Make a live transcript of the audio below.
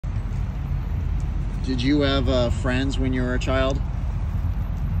Did you have friends when you were a child?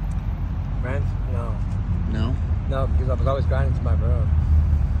 Friends? No. No? No, because I was always grinding to my room.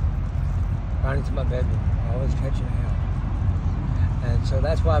 Grinding to my bedroom. Always catching hell. And so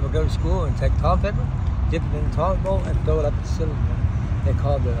that's why I would go to school and take toilet paper, dip it in the toilet bowl, and throw it up the ceiling. They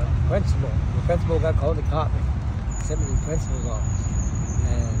called the principal. The principal got called to caught me. Sent me to the principal's office.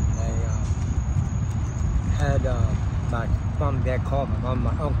 And they had my mom and dad called my mom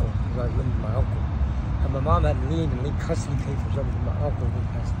and my uncle, because I was living with my uncle. And my mom had to leave and leave custody papers over to my uncle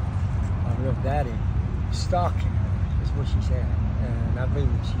because my real daddy stalking her, is what she said. And I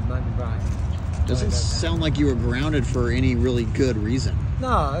believe that she might be right. Doesn't sound like you were grounded for any really good reason. No,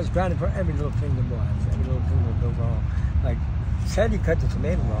 I was grounded for every little thing that was. Every little thing that would go wrong. Like, said he cut the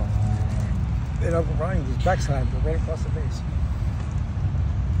tomato wrong. And Uncle Ronnie just backslid right across the face.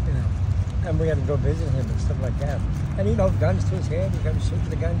 You know, and we had to go visit him and stuff like that. And he'd hold guns to his head. He'd have to shoot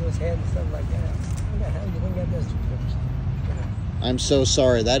the gun to his head and stuff like that. What the hell do you think that does to folks? You know? I'm so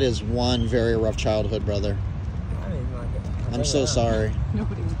sorry. That is one very rough childhood, brother. I didn't like it. I'm so sorry.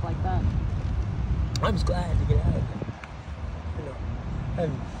 Nobody was like that. I'm just glad to get out of there. You know,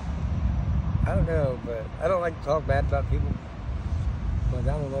 and I don't know, but I don't like to talk bad about people. But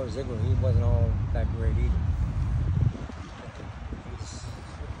Donald Lord Ziegler, he wasn't all that great either.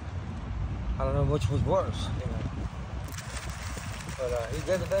 I don't know which was worse, you know. But he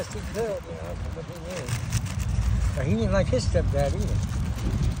did the best he could, you know, for what he knew. But he didn't like his stepdad either.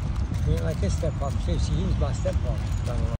 He didn't like his stepfather too. See, he was my stepfather, Donald Lord.